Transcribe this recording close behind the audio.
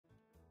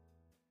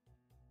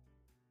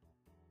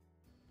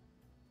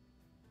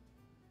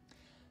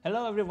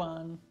Hello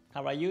everyone,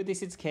 how are you?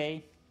 This is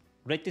Kei.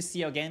 Great to see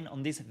you again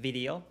on this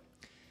video.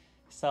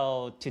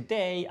 So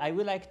today I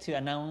would like to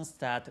announce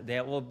that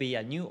there will be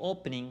a new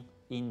opening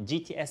in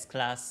GTS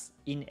class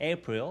in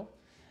April,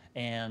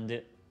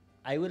 and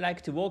I would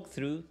like to walk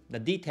through the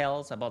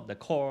details about the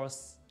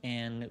course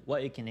and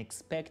what you can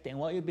expect and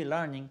what you'll be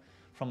learning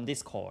from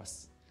this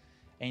course.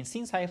 And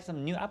since I have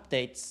some new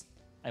updates,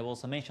 I will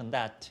also mention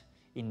that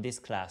in this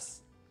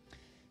class.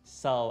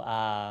 So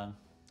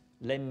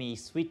let me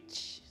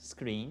switch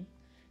screen.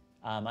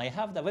 I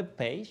have the web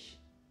page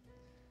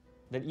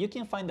that you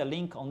can find the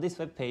link on this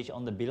web page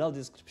on the below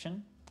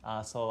description.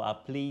 So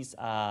please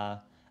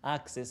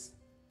access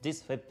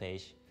this web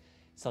page.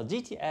 So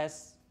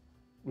GTS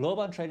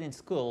Global Trading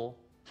School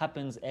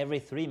happens every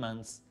 3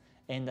 months,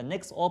 and the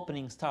next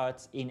opening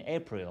starts in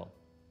April.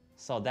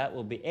 So that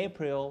will be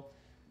April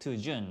to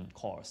June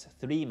course,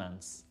 3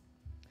 months.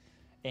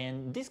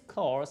 And this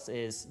course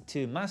is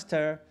to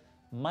master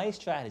my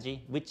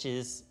strategy, which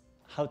is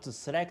how to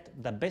select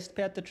the best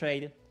pair to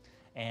trade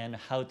and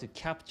how to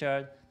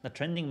capture the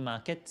trending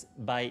market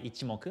by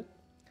Ichimoku,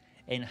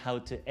 and how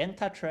to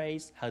enter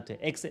trades, how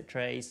to exit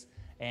trades,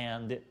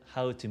 and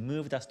how to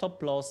move the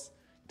stop loss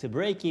to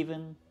break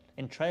even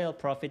and trail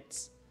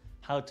profits,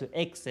 how to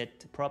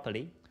exit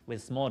properly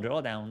with small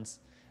drawdowns,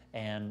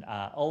 and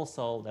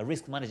also the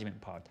risk management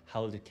part,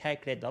 how to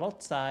calculate the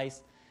lot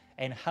size,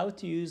 and how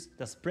to use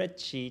the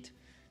spreadsheet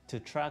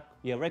to track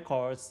your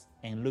records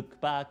and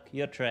look back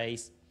your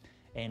trades,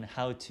 and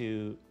how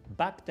to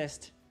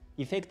backtest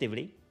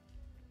effectively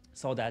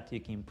so that you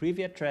can improve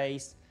your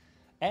trades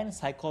and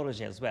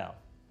psychology as well.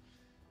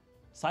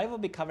 So I will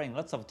be covering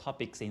lots of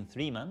topics in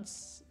 3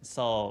 months.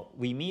 So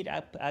we meet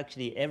up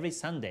actually every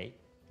Sunday,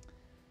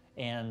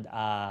 and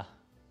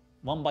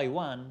one by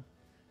one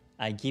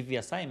I give you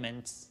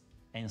assignments,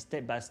 and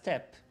step by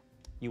step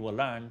you will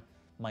learn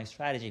my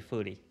strategy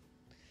fully.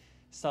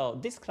 So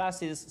this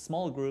class is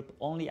small group,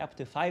 only up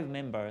to 5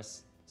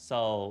 members.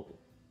 So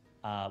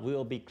we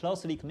will be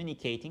closely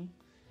communicating,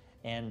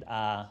 and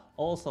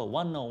also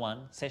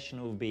one-on-one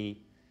session will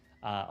be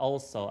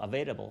also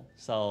available.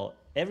 So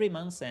every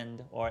month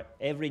end or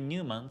every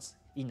new month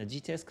in the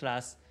GTS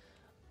class,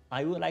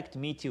 I would like to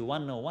meet you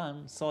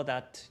one-on-one so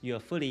that you're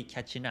fully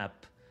catching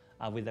up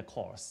with the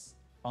course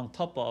on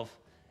top of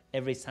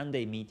every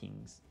Sunday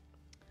meetings.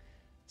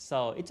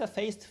 So it's a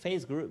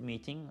face-to-face group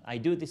meeting. I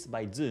do this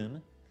by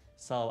Zoom.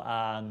 So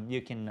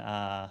you can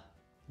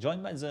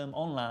join by Zoom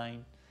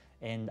online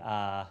and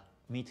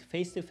meet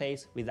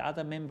face-to-face with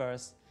other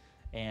members,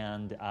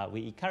 and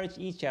we encourage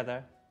each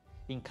other,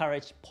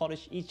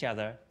 polish each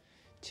other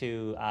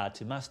to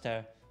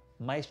master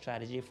my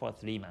strategy for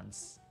 3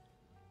 months.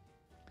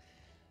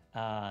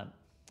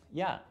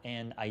 Yeah,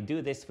 and I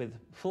do this with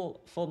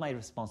full my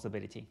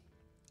responsibility.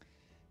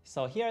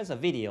 So here's a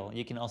video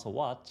you can also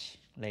watch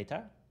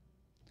later.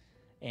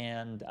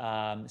 And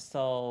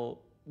so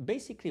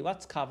basically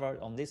what's covered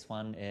on this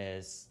one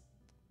is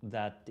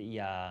that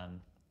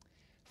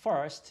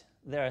first,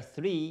 there are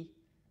 3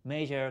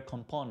 major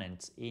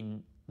components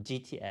in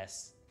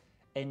GTS,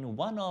 and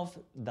one of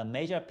the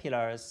major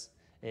pillars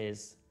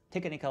is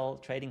technical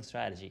trading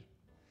strategy.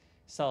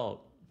 So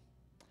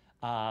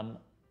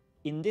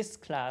in this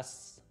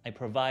class, I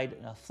provide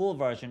a full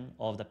version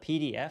of the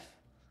PDF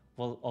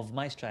of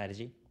my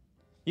strategy.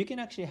 You can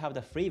actually have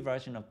the free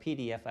version of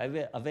PDF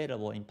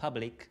available in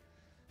public,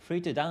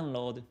 free to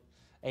download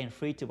and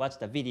free to watch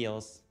the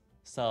videos.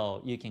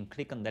 So you can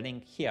click on the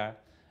link here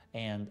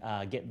and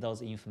get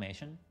those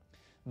information.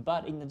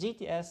 But in the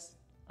GTS,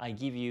 I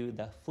give you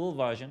the full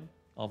version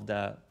of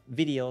the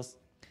videos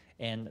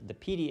and the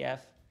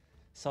PDF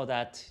so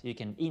that you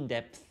can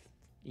in-depth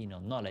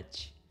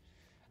knowledge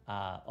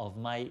of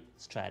my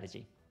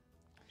strategy.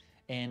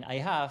 And I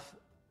have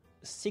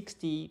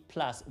 60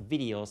 plus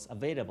videos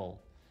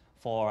available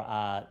for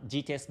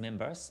GTS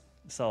members.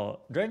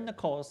 So during the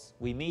course,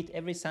 we meet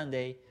every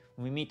Sunday,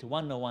 we meet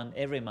one-on-one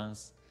every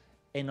month,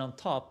 and on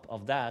top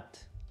of that,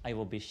 I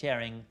will be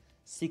sharing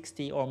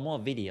 60 or more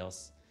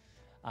videos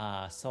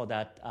so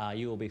that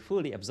you will be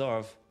fully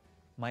absorb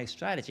my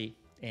strategy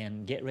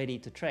and get ready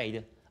to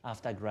trade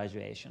after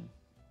graduation.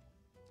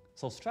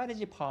 So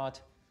strategy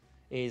part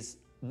is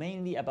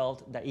mainly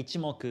about the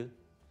Ichimoku,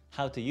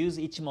 how to use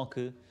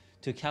Ichimoku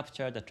to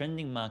capture the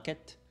trending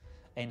market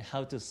and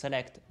how to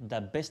select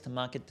the best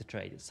market to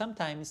trade.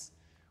 Sometimes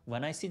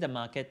when I see the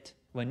market,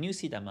 when you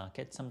see the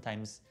market,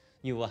 sometimes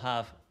you will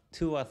have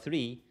 2 or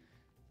 3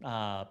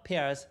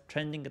 pairs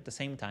trending at the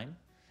same time,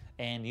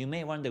 and you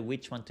may wonder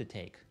which one to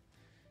take.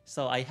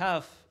 So I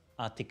have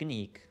a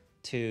technique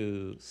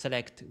to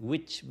select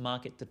which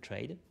market to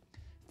trade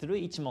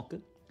through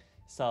Ichimoku.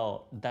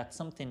 So that's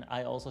something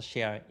I also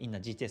share in the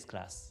GTS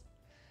class.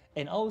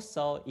 And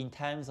also in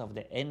terms of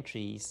the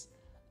entries,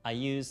 I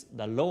use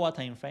the lower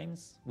time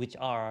frames, which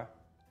are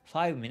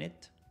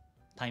 5-minute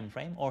time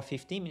frame or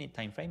 15-minute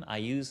time frame. I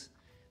use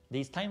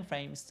these time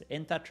frames to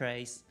enter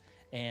trades,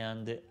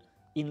 and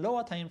in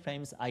lower time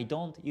frames, I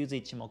don't use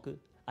Ichimoku.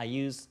 I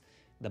use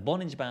the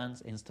Bollinger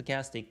Bands and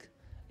Stochastic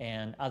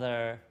and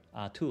other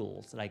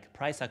tools like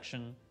price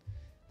action,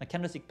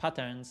 candlestick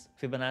patterns,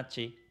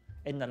 Fibonacci,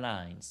 and the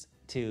lines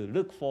to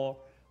look for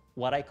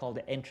what I call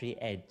the entry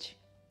edge.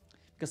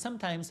 Because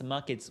sometimes the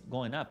market's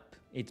going up,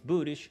 it's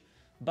bullish,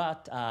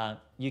 but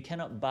you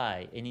cannot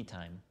buy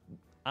anytime.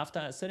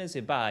 As soon as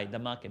you buy, the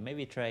market may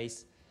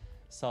retrace.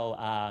 So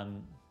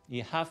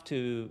you have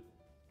to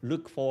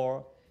look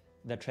for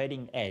the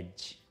trading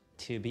edge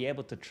to be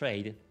able to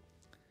trade.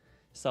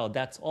 So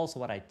that's also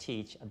what I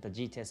teach at the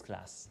GTS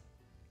class.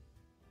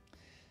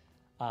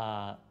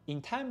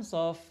 In terms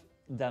of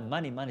the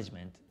money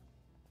management,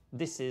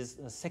 this is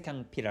the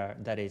second pillar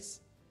that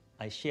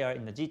I share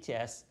in the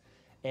GTS,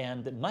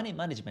 and money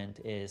management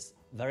is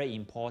very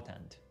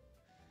important.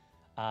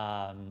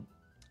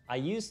 I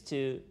used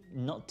to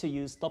not to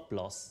use stop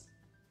loss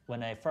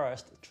when I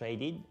first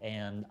traded,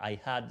 and I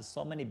had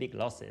so many big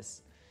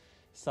losses.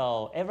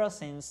 So ever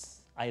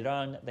since I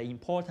learned the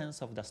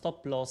importance of the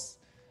stop loss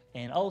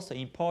and also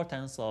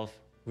importance of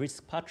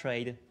risk per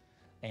trade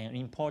and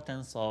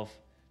importance of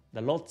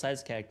the lot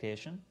size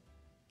calculation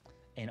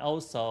and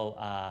also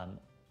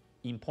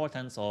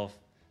importance of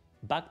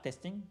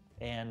backtesting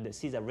and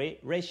see the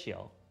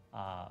ratio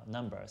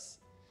numbers.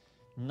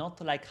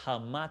 Not like how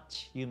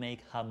much you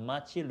make, how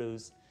much you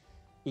lose.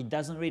 It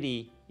doesn't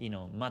really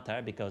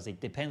matter because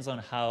it depends on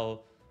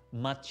how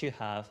much you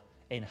have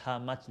and how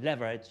much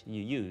leverage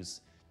you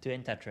use to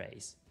enter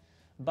trades.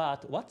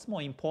 But what's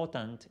more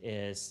important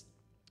is,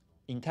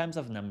 in terms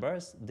of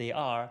numbers, they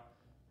are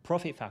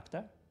profit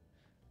factor,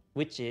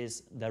 which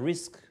is the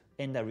risk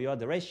and the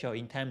reward ratio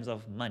in terms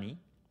of money,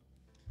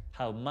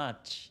 how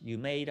much you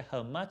made,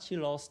 how much you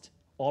lost,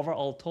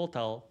 overall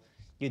total,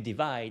 you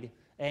divide,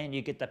 and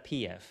you get the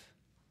PF,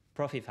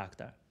 profit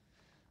factor.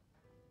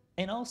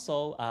 And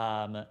also,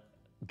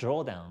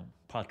 drawdown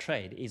per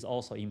trade is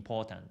also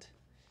important.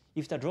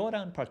 If the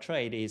drawdown per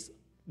trade is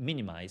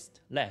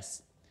minimized,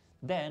 less,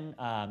 then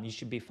you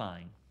should be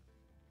fine.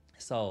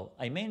 So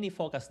I mainly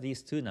focus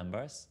these two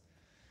numbers.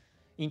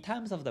 In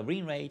terms of the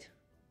win rate,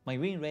 my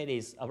win rate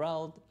is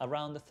around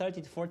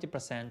 30 to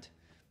 40%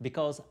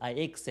 because I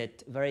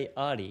exit very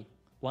early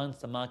once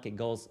the market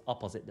goes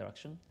opposite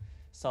direction.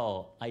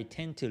 So I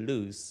tend to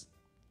lose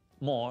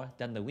more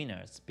than the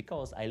winners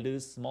because I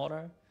lose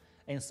smaller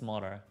and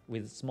smaller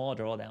with small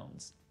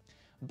drawdowns.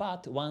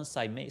 But once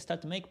I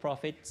start to make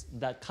profits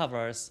that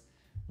covers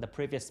the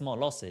previous small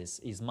losses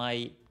is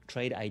my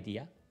trade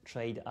idea,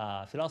 trade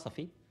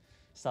philosophy.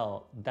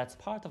 So that's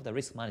part of the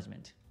risk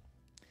management.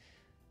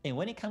 And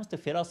when it comes to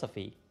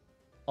philosophy,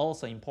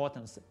 also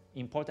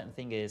important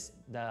thing is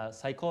the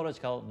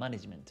psychological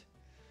management.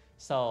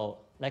 So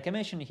like I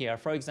mentioned here,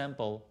 for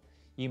example,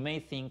 you may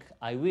think,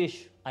 I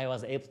wish I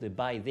was able to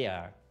buy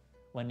there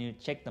when you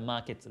check the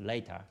markets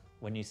later,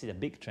 when you see the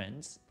big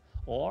trends,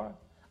 or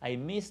I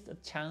missed a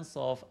chance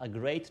of a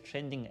great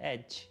trending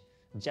edge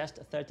just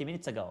 30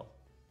 minutes ago.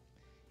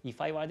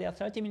 If I were there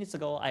 30 minutes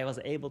ago, I was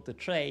able to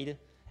trade,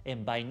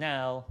 and by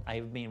now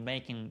I've been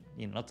making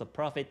lots of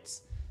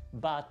profits,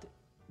 but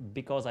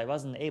because I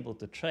wasn't able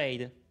to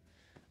trade,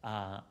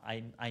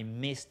 I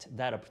missed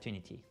that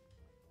opportunity.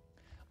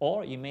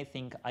 Or you may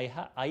think, I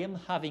am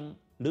having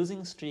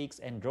losing streaks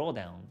and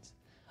drawdowns.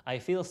 I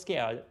feel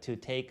scared to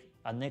take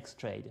a next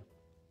trade.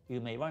 You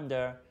may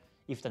wonder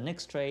if the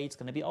next trade is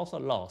going to be also a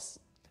loss,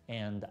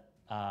 and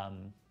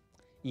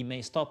it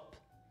may stop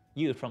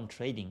you from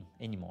trading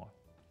anymore.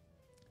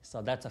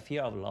 So that's a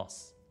fear of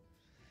loss.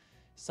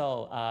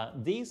 So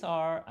these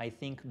are, I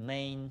think,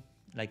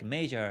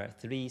 major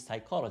three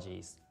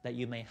psychologies that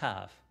you may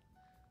have.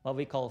 What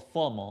we call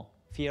FOMO,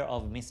 fear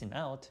of missing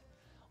out,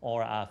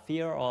 or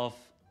fear of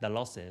the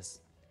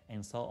losses,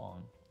 and so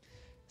on.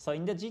 So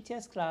in the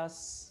GTS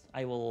class,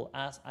 I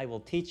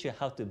will teach you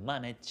how to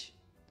manage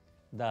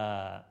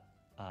the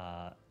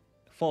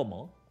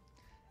FOMO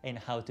and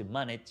how to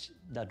manage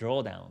the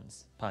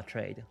drawdowns per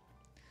trade,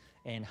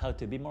 and how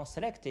to be more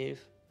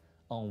selective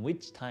on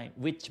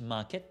which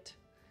market,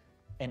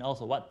 and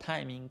also what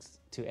timings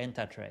to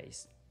enter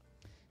trades.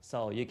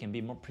 So you can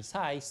be more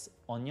precise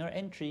on your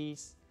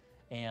entries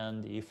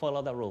and you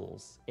follow the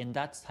rules, and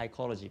that's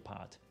psychology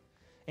part.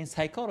 And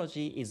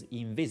psychology is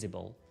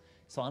invisible,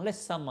 so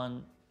unless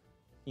someone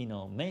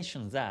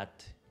mentions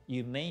that,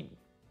 you may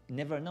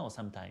never know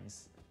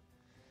sometimes.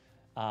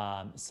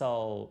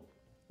 So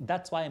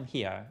that's why I'm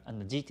here on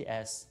the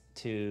GTS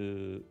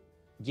to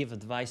give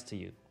advice to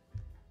you.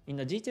 In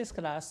the GTS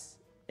class,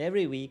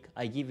 every week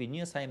I give you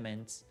new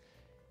assignments.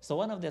 So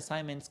one of the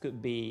assignments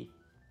could be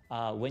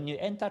when you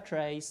enter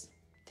trades,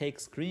 take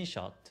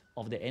screenshot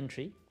of the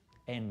entry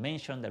and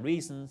mention the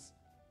reasons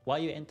why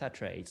you enter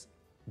trades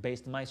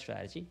based on my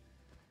strategy.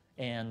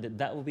 And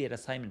that will be an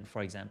assignment,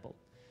 for example.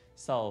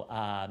 So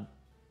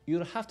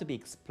you'll have to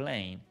be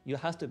you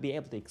have to be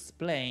able to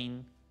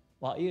explain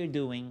what you're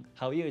doing,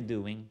 how you're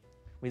doing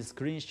with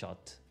screenshot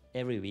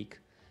every week.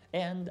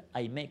 And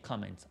I make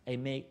comments. I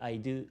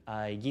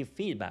give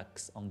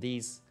feedbacks on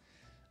these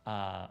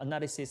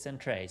analysis and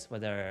trades,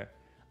 whether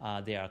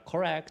they are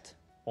correct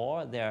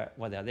or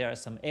whether there are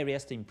some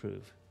areas to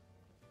improve.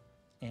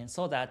 And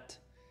so that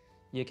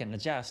you can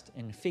adjust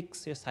and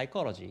fix your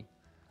psychology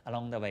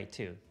along the way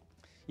too.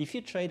 if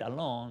you trade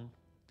alone,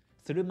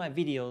 through my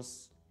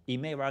videos, it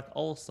may work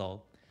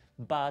also,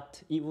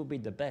 but it would be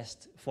the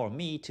best for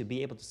me to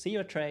be able to see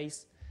your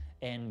trades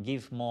and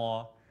give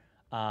more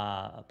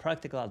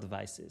practical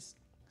advices.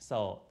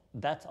 So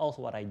that's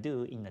also what I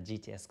do in the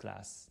GTS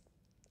class.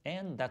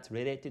 And that's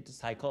related to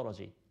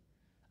psychology.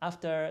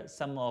 After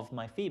some of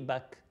my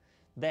feedback,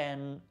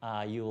 then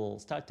you will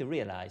start to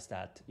realize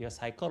that your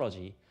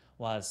psychology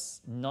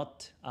was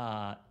not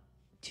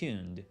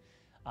tuned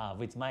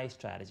with my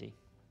strategy.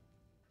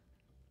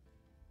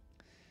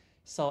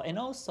 So, and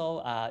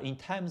also in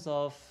terms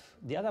of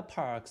the other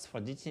perks for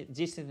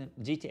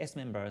GTS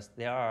members,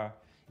 there are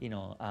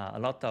a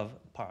lot of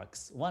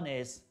perks. One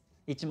is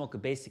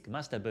Ichimoku Basic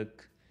Master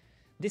Book.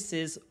 This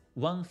is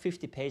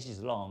 150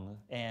 pages long,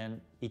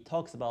 and it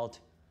talks about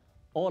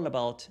all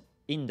about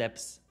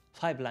in-depth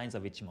 5 lines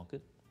of Ichimoku.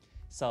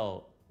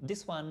 So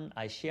this one,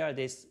 I share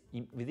this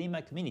within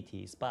my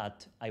communities,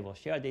 but I will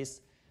share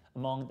this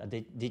among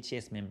the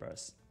GTS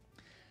members.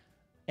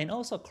 And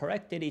also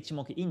corrected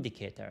Ichimoku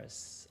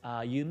indicators.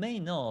 You may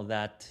know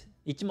that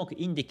Ichimoku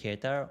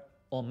indicator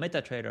on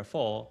MetaTrader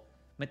 4,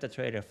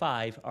 MetaTrader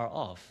 5 are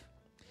off.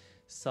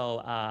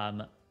 So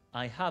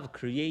I have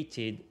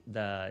created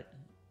the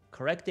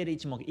corrected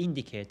Ichimoku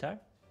indicator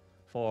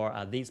for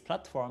these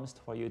platforms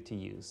for you to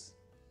use.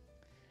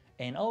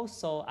 And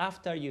also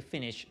after you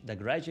finish the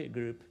graduate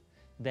group,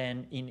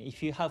 then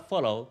if you have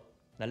followed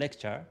the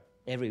lecture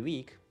every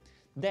week,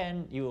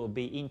 then you will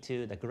be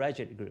into the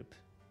graduate group.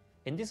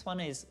 And this one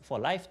is for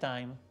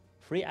lifetime,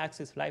 free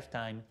access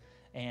lifetime.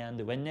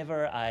 And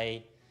whenever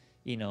I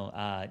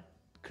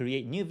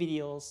create new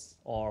videos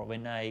or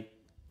when I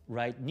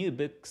write new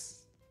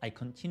books, I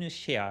continue to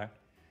share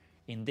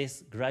in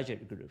this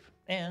graduate group.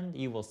 And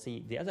you will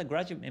see the other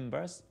graduate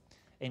members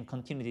and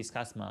continue to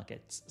discuss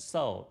markets.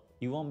 So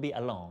you won't be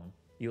alone.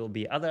 You will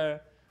be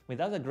with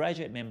other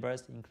graduate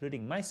members,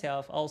 including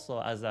myself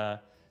also as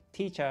a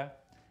teacher,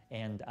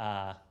 and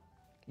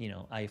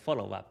I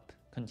follow up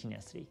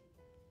continuously.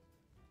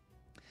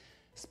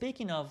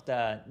 Speaking of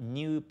the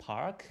new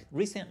park,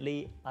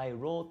 recently I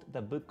wrote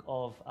the book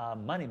of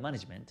money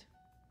management,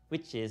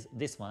 which is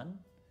this one,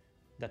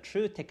 The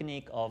True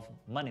Technique of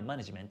Money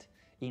Management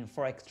in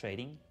Forex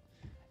Trading.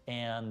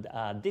 And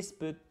this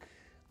book,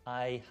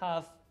 I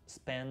have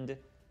spent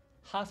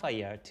half a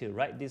year to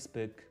write this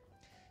book.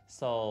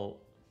 So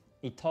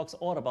it talks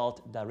all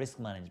about the risk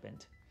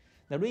management.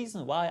 The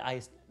reason why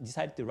I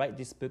decided to write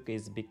this book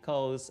is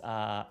because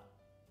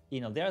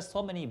there are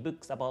so many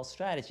books about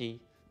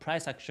strategy,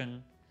 price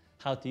action,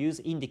 how to use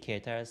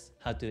indicators,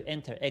 how to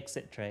enter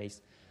exit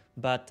trades,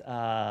 but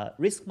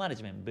risk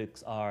management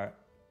books are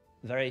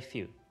very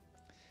few.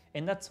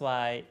 And that's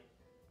why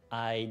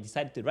I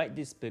decided to write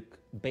this book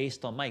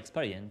based on my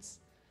experience.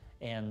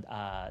 And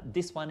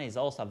this one is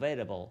also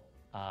available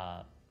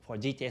for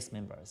GTS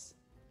members.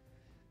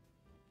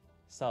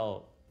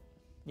 So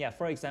yeah,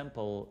 for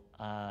example,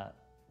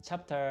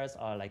 chapters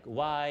are like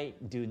why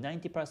do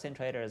 90%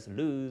 traders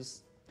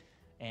lose?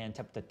 And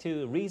chapter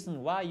 2,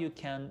 reason why you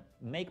can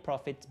make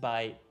profits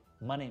by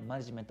money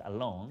management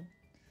alone.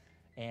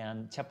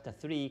 And chapter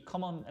 3,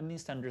 common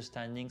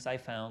misunderstandings I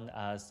found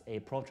as a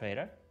pro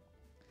trader.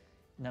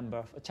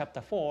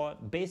 Chapter 4,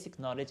 basic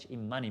knowledge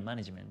in money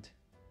management.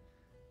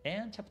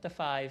 And chapter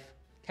 5,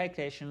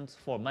 calculations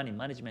for money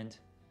management.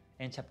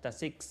 And chapter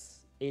 6,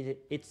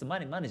 it's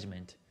money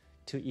management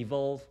to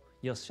evolve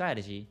your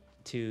strategy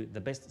to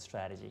the best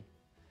strategy.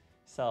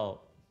 So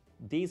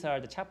these are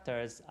the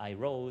chapters I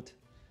wrote,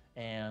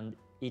 and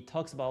it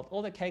talks about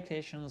all the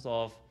calculations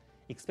of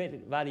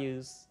expected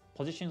values,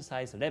 position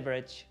size,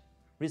 leverage,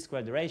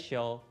 risk-reward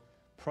ratio,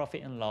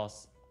 profit and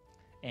loss,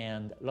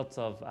 and lots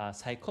of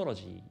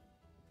psychology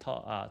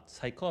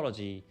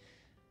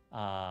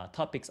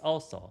topics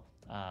also,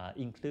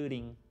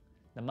 including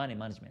the money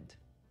management.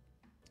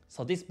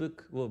 So this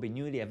book will be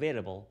newly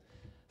available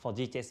for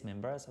GTS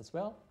members as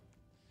well.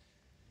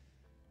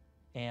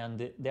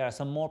 And there are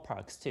some more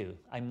perks too.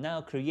 I'm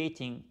now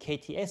creating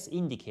KTS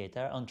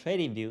indicator on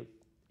TradingView,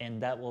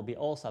 and that will be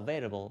also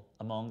available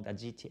among the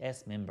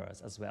GTS members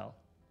as well.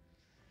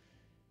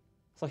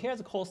 So here's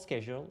the course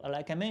schedule.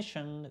 Like I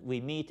mentioned,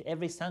 we meet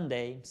every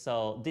Sunday.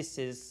 So this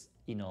is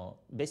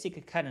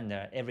basic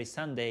calendar every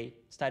Sunday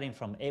starting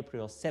from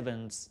April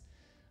 7th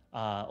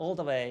all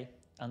the way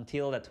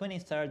until the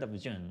 23rd of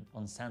June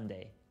on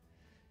Sunday.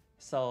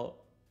 So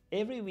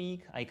every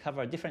week I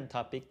cover different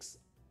topics.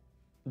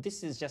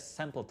 This is just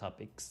sample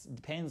topics.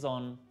 Depends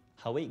on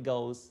how it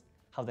goes,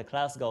 how the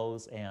class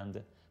goes,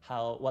 and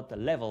what the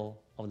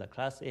level of the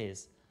class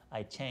is.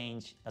 I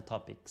change the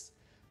topics.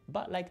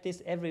 But like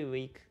this every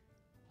week,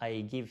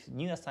 I give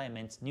new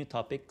assignments, new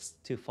topics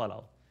to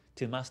follow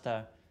to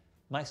master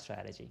my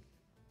strategy.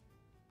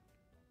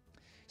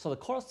 So the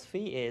course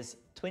fee is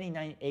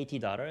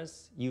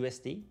 $29.80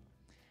 USD.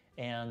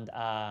 And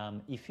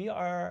if you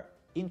are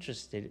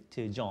interested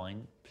to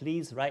join,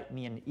 please write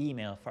me an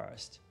email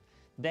first.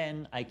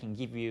 Then I can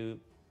give you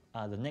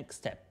the next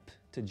step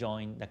to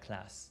join the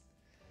class.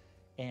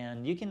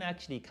 And you can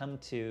actually come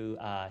to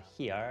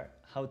here,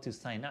 how to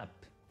sign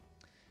up.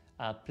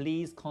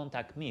 please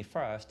contact me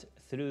first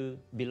through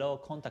below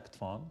contact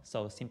form.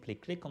 So simply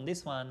click on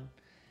this one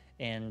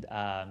and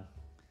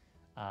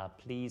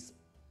please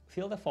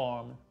fill the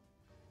form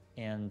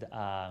and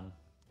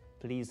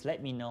please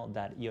let me know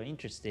that you're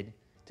interested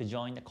to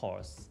join the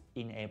course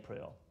in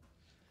April.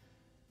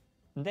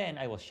 Then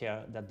I will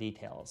share the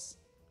details.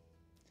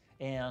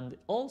 And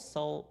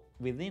also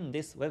within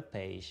this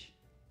webpage,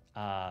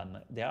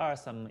 there are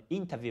some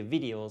interview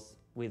videos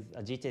with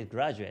GTS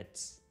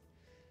graduates.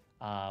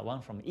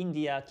 One from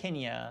India,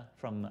 Kenya,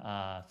 from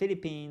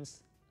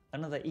Philippines,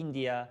 another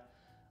India,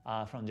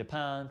 from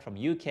Japan, from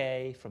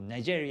UK, from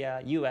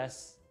Nigeria,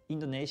 US,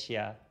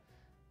 Indonesia,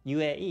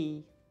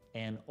 UAE,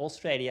 and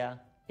Australia,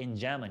 and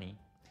Germany.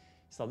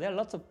 So there are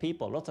lots of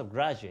people, lots of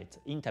graduate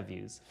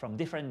interviews from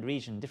different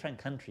regions, different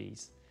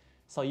countries.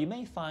 So you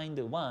may find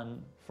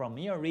one from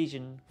your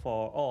region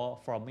or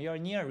from your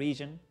near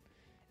region,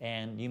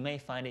 and you may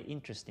find it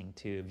interesting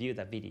to view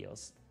the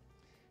videos.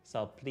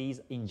 So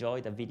please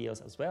enjoy the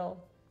videos as well.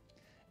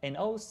 And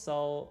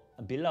also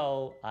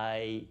below,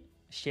 I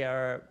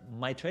share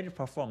my trading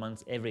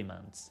performance every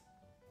month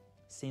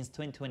since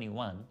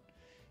 2021.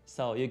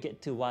 So you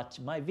get to watch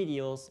my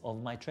videos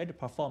of my trading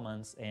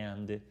performance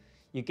and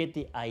you get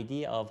the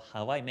idea of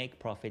how I make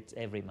profits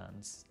every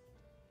month.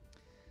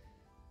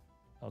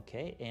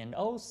 Okay, and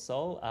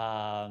also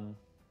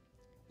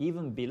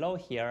even below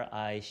here,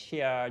 I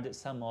shared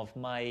some of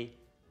my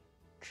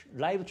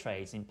live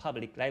trades in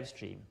public live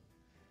stream.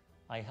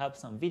 I have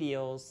some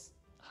videos,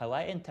 how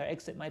I enter,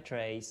 exit my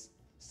trades,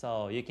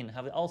 so you can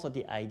have also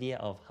the idea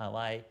of how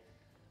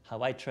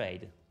I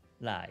trade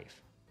live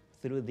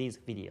through these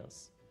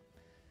videos.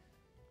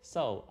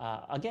 So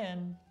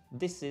again,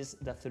 this is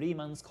the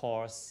 3-month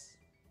course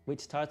which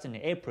starts in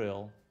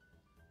April,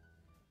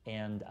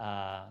 and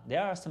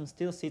there are some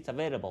still seats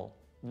available.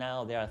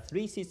 Now there are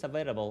 3 seats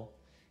available,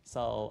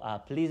 so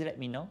please let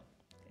me know.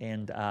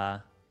 And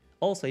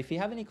also, if you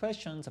have any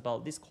questions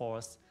about this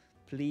course,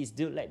 please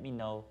do let me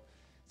know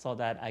so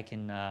that I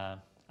can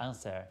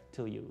answer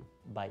to you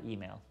by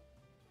email.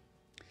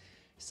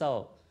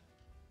 So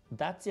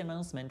that's the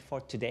announcement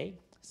for today.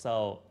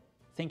 So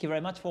thank you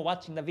very much for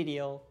watching the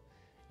video,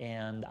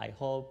 and I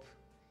hope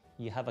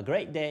you have a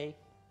great day,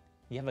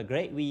 you have a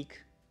great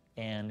week,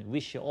 and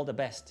wish you all the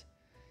best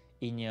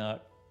in your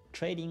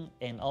trading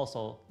and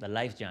also the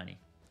life journey.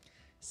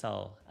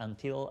 So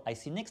until I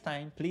see you next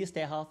time, please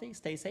stay healthy,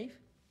 stay safe,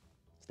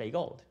 stay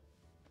gold.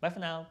 Bye for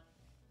now.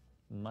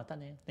 Mata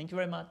ne. Thank you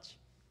very much.